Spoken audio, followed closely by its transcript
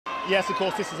Yes, of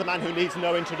course, this is a man who needs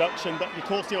no introduction, but of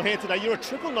course you're here today. You're a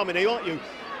triple nominee, aren't you?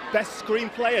 Best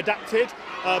Screenplay Adapted,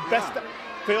 Best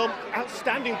Film,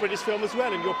 Outstanding British Film as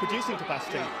well in your producing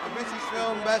capacity. Yeah, a British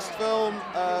film, Best Film,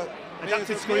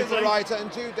 Adapted as Screenplay. a writer,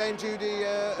 and Dame Judy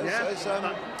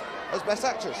as Best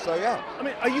Actress, so yeah. I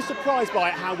mean, are you surprised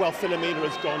by how well Philomena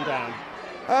has gone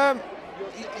down?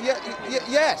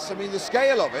 Yes, I mean the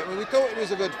scale of it. I mean, we thought it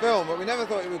was a good film, but we never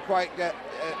thought it would quite get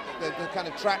the kind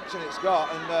of traction it's got.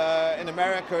 And in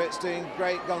America, it's doing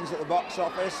great guns at the box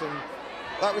office, and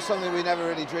that was something we never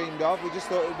really dreamed of. We just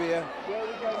thought it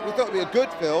would be a good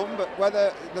film, but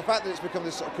whether the fact that it's become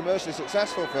this sort of commercially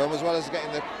successful film, as well as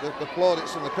getting the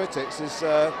plaudits from the critics,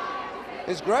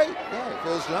 is great. Yeah, it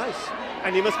feels nice.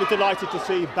 And you must be delighted to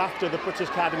see BAFTA, the British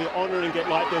Academy, honouring it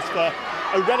like this for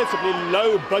a relatively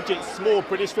low-budget, small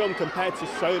British film compared to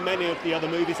so many of the other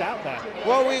movies out there.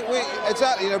 Well,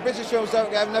 exactly. You know, British films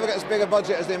never get as big a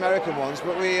budget as the American ones,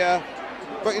 but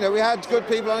you know, we had good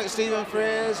people on it: Stephen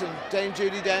Frears and Dame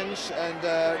Judi Dench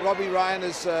and Robbie Ryan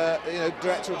as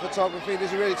director of photography.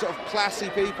 These are really sort of classy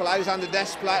people. Alexander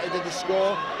Desplat, who did the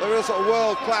score. They're real sort of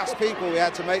world-class people we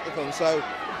had to make the film. So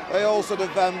they all sort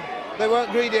of they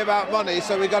weren't greedy about money,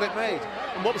 so we got it made.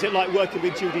 And what was it like working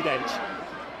with Judi Dench?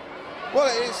 Well,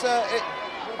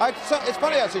 it's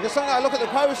funny actually, because sometimes I look at the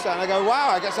poster and I go, wow,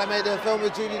 I guess I made a film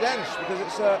with Judi Dench,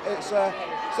 because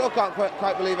still can't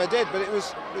quite believe I did, but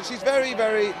she's very,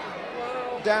 very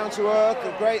down to earth,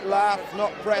 a great laugh,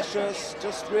 not precious,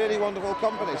 just really wonderful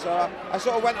company. So I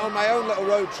sort of went on my own little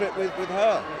road trip with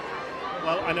her.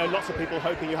 Well, I know lots of people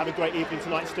hoping you have a great evening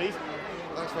tonight, Steve.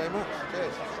 Thanks very much.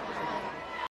 Cheers.